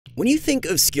When you think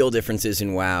of skill differences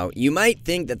in WoW, you might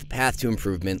think that the path to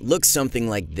improvement looks something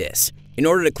like this. In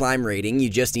order to climb rating, you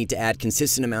just need to add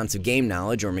consistent amounts of game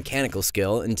knowledge or mechanical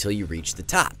skill until you reach the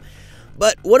top.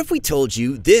 But what if we told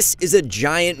you this is a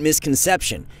giant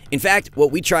misconception? In fact,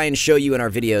 what we try and show you in our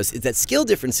videos is that skill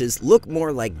differences look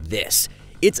more like this.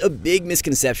 It's a big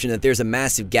misconception that there's a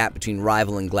massive gap between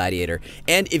Rival and Gladiator,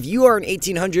 and if you are an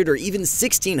 1800 or even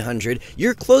 1600,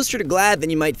 you're closer to Glad than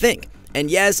you might think. And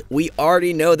yes, we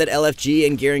already know that LFG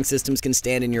and gearing systems can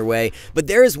stand in your way, but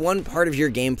there is one part of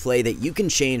your gameplay that you can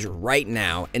change right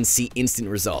now and see instant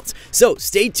results. So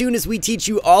stay tuned as we teach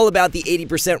you all about the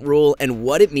 80% rule and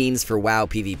what it means for WoW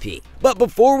PvP. But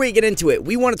before we get into it,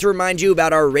 we wanted to remind you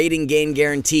about our rating gain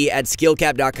guarantee at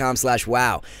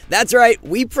skillcap.com/wow. That's right,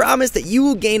 we promise that you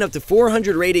will gain up to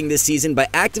 400 rating this season by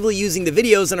actively using the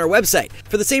videos on our website.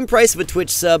 For the same price of a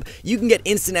Twitch sub, you can get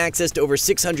instant access to over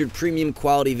 600 premium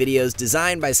quality videos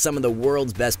designed by some of the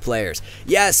world's best players.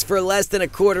 Yes, for less than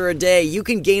 $0.25 a day, you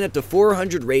can gain up to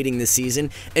 400 rating this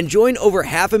season and join over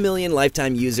 500,000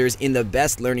 lifetime users in the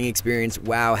best learning experience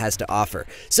WoW has to offer.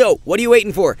 So, what are you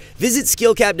waiting for? Visit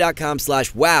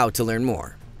skillcap.com/wow to learn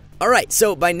more. Alright,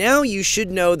 so by now you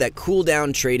should know that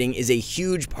cooldown trading is a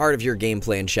huge part of your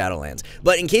gameplay in Shadowlands.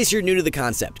 But in case you're new to the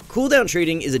concept, cooldown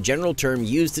trading is a general term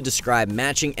used to describe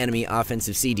matching enemy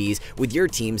offensive CDs with your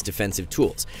team's defensive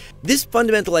tools. This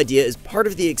fundamental idea is part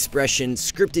of the expression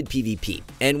scripted PvP,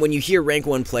 and when you hear rank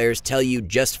 1 players tell you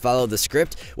just follow the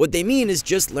script, what they mean is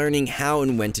just learning how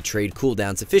and when to trade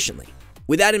cooldowns efficiently.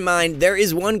 With that in mind, there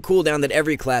is one cooldown that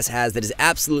every class has that is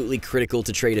absolutely critical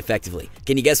to trade effectively.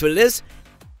 Can you guess what it is?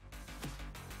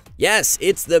 Yes,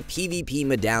 it's the PvP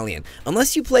medallion.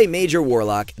 Unless you play mage or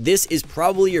warlock, this is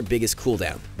probably your biggest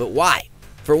cooldown. But why?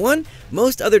 For one,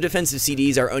 most other defensive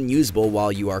CDs are unusable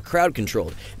while you are crowd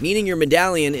controlled, meaning your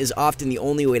medallion is often the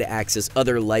only way to access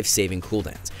other life-saving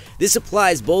cooldowns. This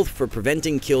applies both for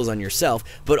preventing kills on yourself,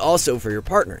 but also for your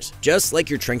partners. Just like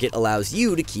your trinket allows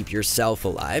you to keep yourself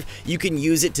alive, you can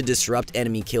use it to disrupt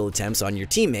enemy kill attempts on your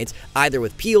teammates, either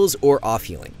with peels or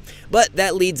off-healing. But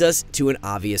that leads us to an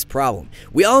obvious problem.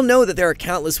 We all know that there are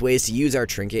countless ways to use our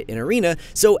trinket in Arena,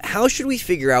 so how should we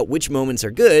figure out which moments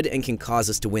are good and can cause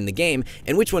us to win the game,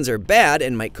 and which ones are bad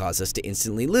and might cause us to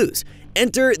instantly lose?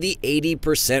 Enter the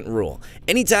 80% rule.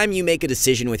 Anytime you make a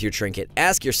decision with your trinket,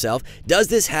 ask yourself, does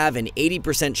this have an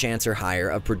 80% chance or higher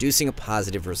of producing a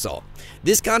positive result?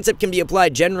 This concept can be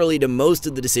applied generally to most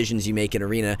of the decisions you make in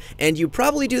Arena, and you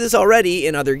probably do this already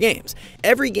in other games.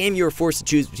 Every game you are forced to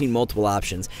choose between multiple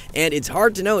options, and it's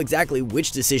hard to know exactly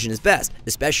which decision is best,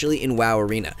 especially in WoW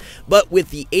Arena. But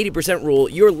with the 80% rule,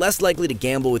 you're less likely to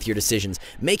gamble with your decisions,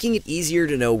 making it easier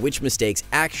to know which mistakes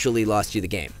actually lost you the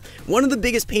game. One of the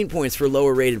biggest pain points for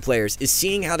lower rated players is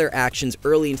seeing how their actions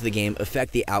early into the game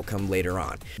affect the outcome later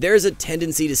on. There is a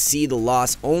tendency to see the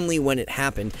loss only when it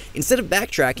happened, instead of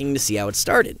backtracking to see how it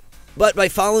started. But by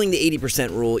following the 80%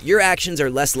 rule, your actions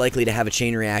are less likely to have a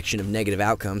chain reaction of negative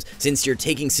outcomes since you're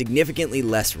taking significantly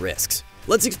less risks.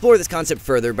 Let's explore this concept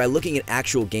further by looking at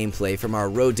actual gameplay from our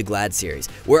Road to Glad series,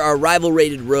 where our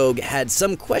rival-rated rogue had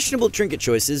some questionable trinket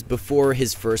choices before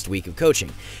his first week of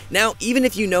coaching. Now, even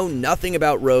if you know nothing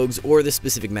about rogues or the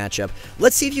specific matchup,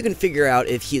 let's see if you can figure out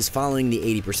if he is following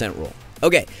the 80% rule.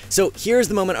 Okay, so here's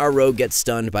the moment our rogue gets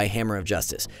stunned by Hammer of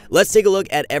Justice. Let's take a look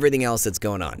at everything else that's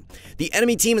going on. The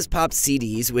enemy team has popped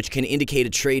CDs, which can indicate a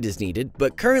trade is needed,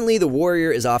 but currently the warrior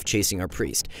is off chasing our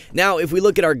priest. Now, if we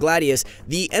look at our gladius,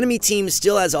 the enemy team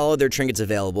still has all of their trinkets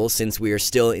available since we are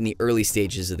still in the early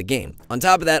stages of the game. On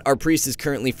top of that, our priest is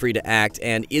currently free to act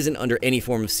and isn't under any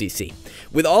form of CC.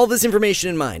 With all this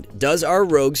information in mind, does our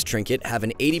rogue's trinket have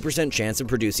an 80% chance of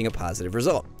producing a positive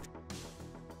result?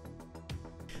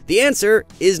 The answer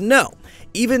is no.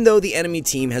 Even though the enemy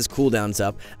team has cooldowns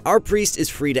up, our priest is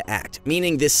free to act,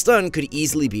 meaning this stun could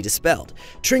easily be dispelled.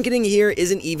 Trinketing here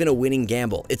isn't even a winning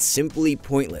gamble, it's simply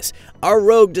pointless. Our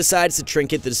rogue decides to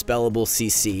trinket the dispellable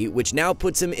CC, which now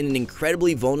puts him in an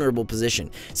incredibly vulnerable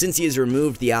position, since he has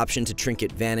removed the option to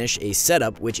trinket Vanish, a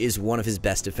setup which is one of his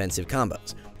best defensive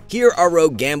combos. Here, our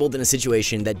rogue gambled in a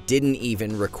situation that didn't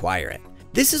even require it.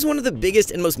 This is one of the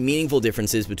biggest and most meaningful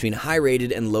differences between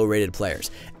high-rated and low-rated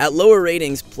players. At lower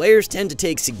ratings, players tend to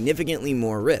take significantly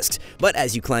more risks, but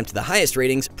as you climb to the highest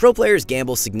ratings, pro players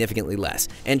gamble significantly less,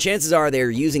 and chances are they are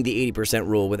using the 80%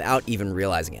 rule without even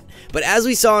realizing it. But as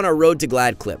we saw in our Road to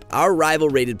Glad clip, our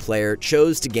rival-rated player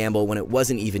chose to gamble when it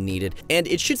wasn't even needed, and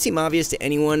it should seem obvious to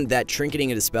anyone that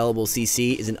trinketing a dispellable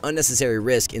CC is an unnecessary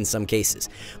risk in some cases.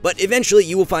 But eventually,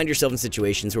 you will find yourself in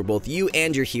situations where both you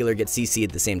and your healer get CC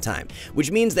at the same time, which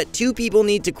means that two people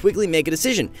need to quickly make a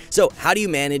decision. So how do you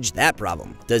manage that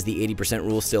problem? Does the 80%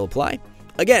 rule still apply?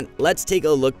 Again, let's take a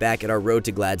look back at our Road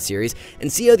to Glad series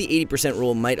and see how the 80%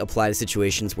 rule might apply to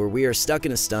situations where we are stuck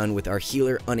in a stun with our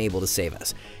healer unable to save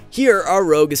us. Here, our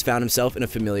rogue has found himself in a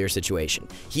familiar situation.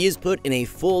 He is put in a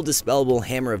full dispellable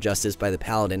hammer of justice by the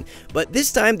paladin, but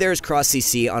this time there is cross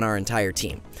CC on our entire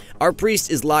team. Our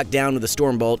priest is locked down with a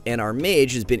stormbolt, and our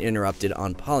mage has been interrupted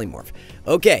on polymorph.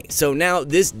 Okay, so now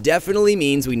this definitely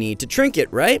means we need to trinket,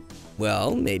 right?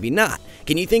 Well, maybe not.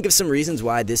 Can you think of some reasons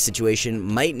why this situation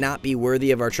might not be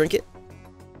worthy of our trinket?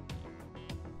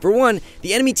 For one,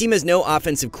 the enemy team has no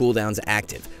offensive cooldowns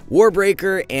active.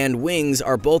 Warbreaker and Wings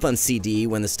are both on CD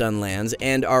when the stun lands,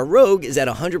 and our rogue is at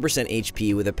 100%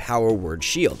 HP with a power word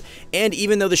shield. And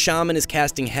even though the shaman is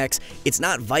casting Hex, it's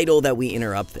not vital that we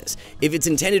interrupt this. If it's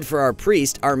intended for our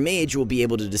priest, our mage will be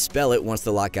able to dispel it once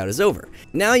the lockout is over.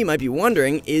 Now you might be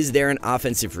wondering, is there an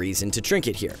offensive reason to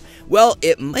trinket here? Well,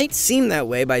 it might seem that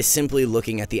way by simply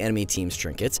looking at the enemy team's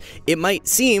trinkets. It might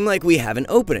seem like we have an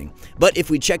opening. But if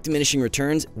we check diminishing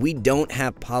returns, we don't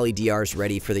have poly DRs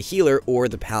ready for the healer or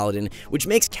the paladin, which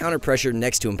makes counter pressure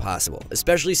next to impossible,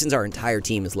 especially since our entire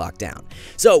team is locked down.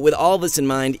 So with all of this in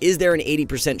mind, is there an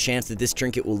 80% chance that this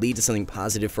trinket will lead to something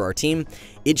positive for our team?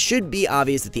 It should be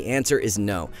obvious that the answer is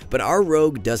no, but our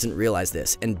rogue doesn't realize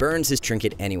this and burns his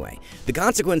trinket anyway. The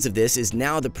consequence of this is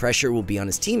now the pressure will be on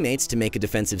his teammates to make a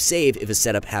defensive save if a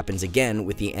setup happens again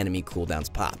with the enemy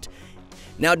cooldowns popped.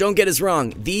 Now don't get us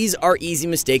wrong, these are easy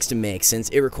mistakes to make since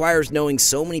it requires knowing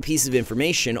so many pieces of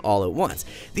information all at once.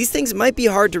 These things might be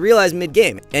hard to realize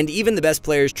mid-game, and even the best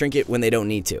players trinket when they don't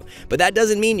need to. But that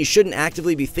doesn't mean you shouldn't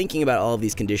actively be thinking about all of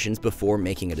these conditions before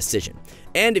making a decision.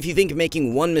 And if you think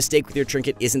making one mistake with your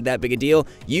trinket isn't that big a deal,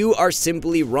 you are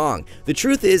simply wrong. The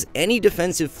truth is, any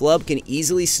defensive flub can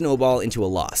easily snowball into a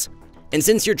loss. And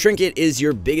since your trinket is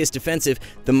your biggest defensive,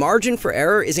 the margin for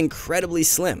error is incredibly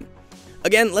slim.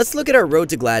 Again, let's look at our Road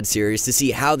to Glad series to see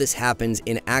how this happens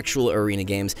in actual arena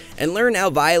games and learn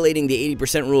how violating the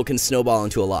 80% rule can snowball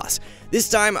into a loss. This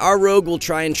time, our rogue will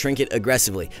try and trinket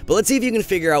aggressively, but let's see if you can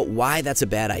figure out why that's a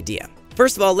bad idea.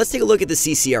 First of all, let's take a look at the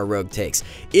CC our rogue takes.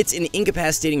 It's an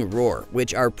incapacitating roar,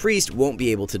 which our priest won't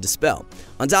be able to dispel.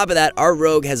 On top of that, our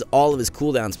rogue has all of his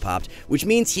cooldowns popped, which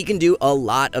means he can do a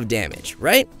lot of damage,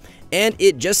 right? And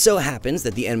it just so happens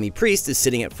that the enemy priest is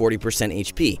sitting at 40%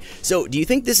 HP. So do you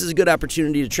think this is a good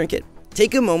opportunity to trinket?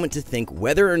 Take a moment to think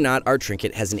whether or not our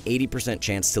trinket has an 80%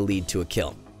 chance to lead to a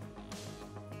kill.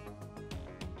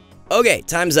 Okay,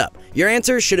 time's up. Your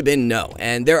answer should have been no,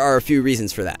 and there are a few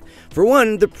reasons for that. For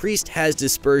one, the priest has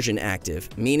dispersion active,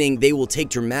 meaning they will take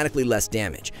dramatically less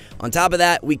damage. On top of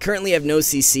that, we currently have no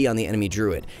CC on the enemy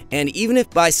druid, and even if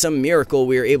by some miracle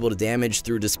we are able to damage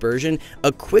through dispersion,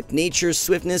 a quick nature's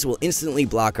swiftness will instantly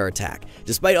block our attack.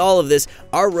 Despite all of this,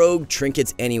 our rogue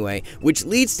trinkets anyway, which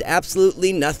leads to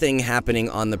absolutely nothing happening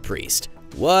on the priest.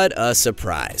 What a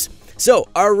surprise. So,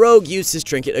 our rogue used his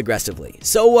trinket aggressively.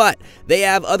 So what? They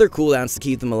have other cooldowns to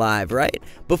keep them alive, right?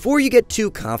 Before you get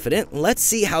too confident, let's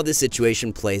see how this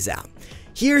situation plays out.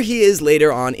 Here he is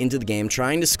later on into the game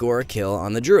trying to score a kill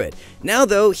on the druid. Now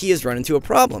though, he has run into a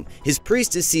problem. His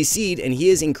priest is CC'd and he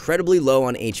is incredibly low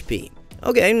on HP.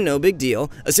 Okay, no big deal.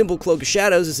 A simple Cloak of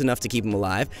Shadows is enough to keep him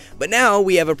alive, but now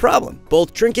we have a problem.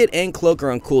 Both Trinket and Cloak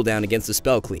are on cooldown against the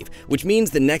Spell Cleave, which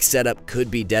means the next setup could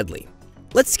be deadly.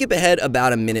 Let's skip ahead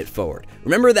about a minute forward.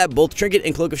 Remember that both Trinket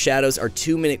and Cloak of Shadows are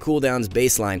 2-minute cooldowns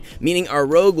baseline, meaning our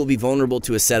rogue will be vulnerable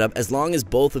to a setup as long as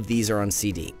both of these are on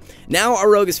CD. Now our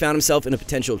rogue has found himself in a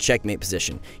potential checkmate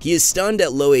position. He is stunned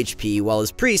at low HP while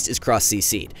his priest is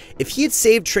cross-CC'd. If he had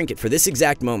saved Trinket for this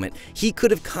exact moment, he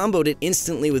could have comboed it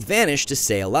instantly with Vanish to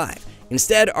stay alive.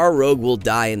 Instead, our rogue will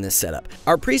die in this setup.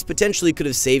 Our priest potentially could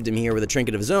have saved him here with a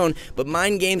trinket of his own, but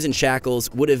mind games and shackles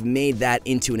would have made that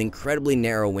into an incredibly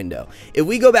narrow window. If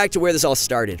we go back to where this all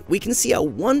started, we can see how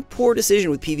one poor decision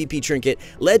with PvP trinket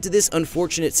led to this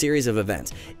unfortunate series of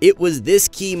events. It was this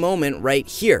key moment right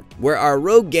here, where our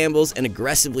rogue gambles and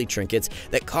aggressively trinkets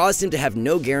that caused him to have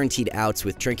no guaranteed outs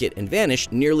with trinket and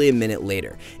vanish nearly a minute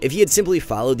later. If he had simply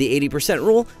followed the 80%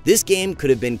 rule, this game could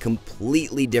have been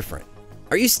completely different.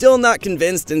 Are you still not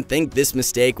convinced and think this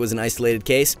mistake was an isolated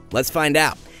case? Let's find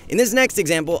out. In this next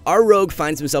example, our rogue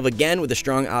finds himself again with a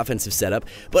strong offensive setup,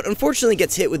 but unfortunately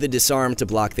gets hit with a disarm to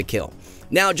block the kill.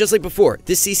 Now, just like before,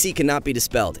 this CC cannot be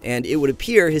dispelled, and it would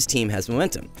appear his team has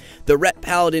momentum. The Ret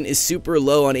Paladin is super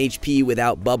low on HP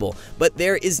without bubble, but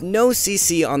there is no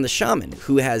CC on the Shaman,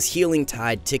 who has Healing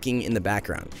Tide ticking in the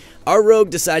background. Our rogue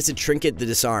decides to trinket the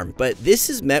disarm, but this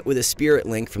is met with a spirit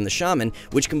link from the Shaman,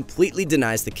 which completely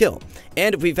denies the kill.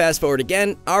 And if we fast forward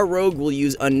again, our rogue will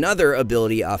use another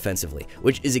ability offensively,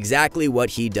 which is exactly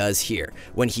what he does here,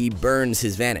 when he burns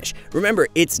his Vanish. Remember,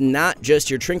 it's not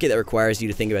just your trinket that requires you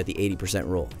to think about the 80% 80%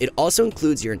 rule. It also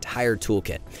includes your entire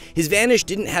toolkit. His Vanish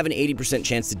didn't have an 80%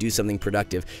 chance to do something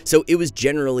productive, so it was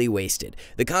generally wasted.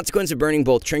 The consequence of burning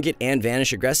both Trinket and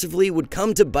Vanish aggressively would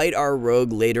come to bite our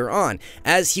rogue later on,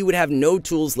 as he would have no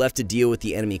tools left to deal with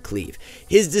the enemy cleave.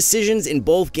 His decisions in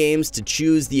both games to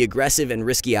choose the aggressive and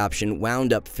risky option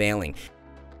wound up failing.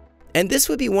 And this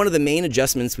would be one of the main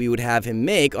adjustments we would have him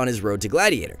make on his road to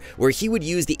Gladiator, where he would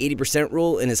use the 80%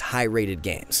 rule in his high-rated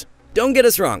games. Don't get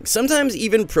us wrong, sometimes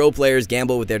even pro players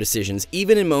gamble with their decisions,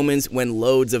 even in moments when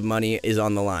loads of money is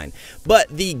on the line. But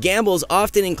the gambles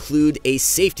often include a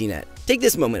safety net. Take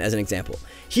this moment as an example.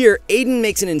 Here, Aiden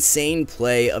makes an insane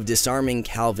play of disarming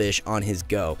Calvish on his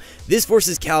go. This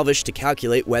forces Calvish to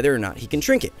calculate whether or not he can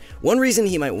trinket. One reason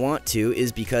he might want to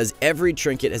is because every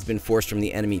trinket has been forced from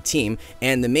the enemy team,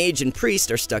 and the mage and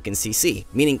priest are stuck in CC,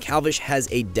 meaning Calvish has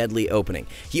a deadly opening.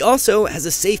 He also has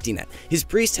a safety net. His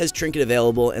priest has trinket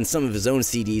available, and some of his own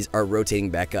CDs are rotating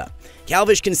back up.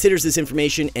 Calvish considers this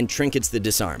information and trinkets the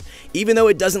disarm. Even though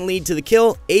it doesn't lead to the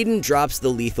kill, Aiden drops the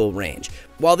lethal range.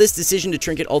 While this decision to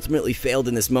trinket ultimately failed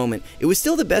in this moment, it was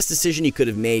still the best decision he could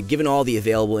have made given all the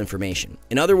available information.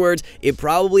 In other words, it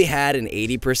probably had an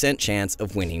 80% chance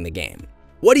of winning the game.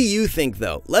 What do you think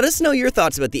though? Let us know your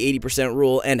thoughts about the 80%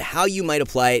 rule and how you might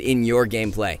apply it in your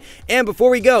gameplay. And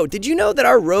before we go, did you know that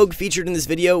our rogue featured in this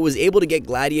video was able to get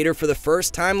Gladiator for the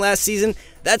first time last season?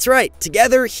 That's right,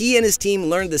 together he and his team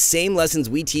learned the same lessons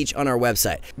we teach on our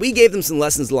website. We gave them some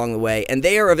lessons along the way, and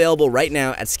they are available right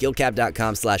now at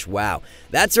skillcap.com/wow.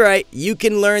 That's right, you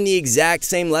can learn the exact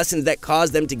same lessons that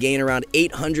caused them to gain around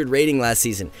 800 rating last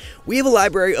season. We have a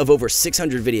library of over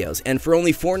 600 videos, and for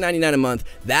only $4.99 a month,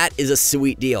 that is a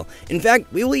sweet deal. In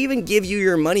fact, we will even give you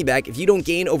your money back if you don't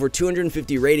gain over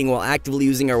 250 rating while actively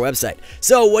using our website.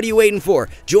 So what are you waiting for?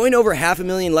 Join over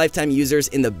 500,000 lifetime users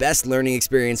in the best learning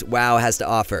experience WoW has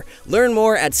to offer. Learn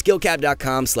more at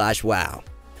skillcap.com/wow.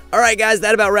 Alright guys,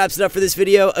 that about wraps it up for this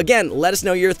video. Again, let us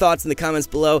know your thoughts in the comments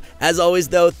below. As always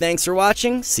though, thanks for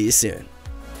watching. See you soon.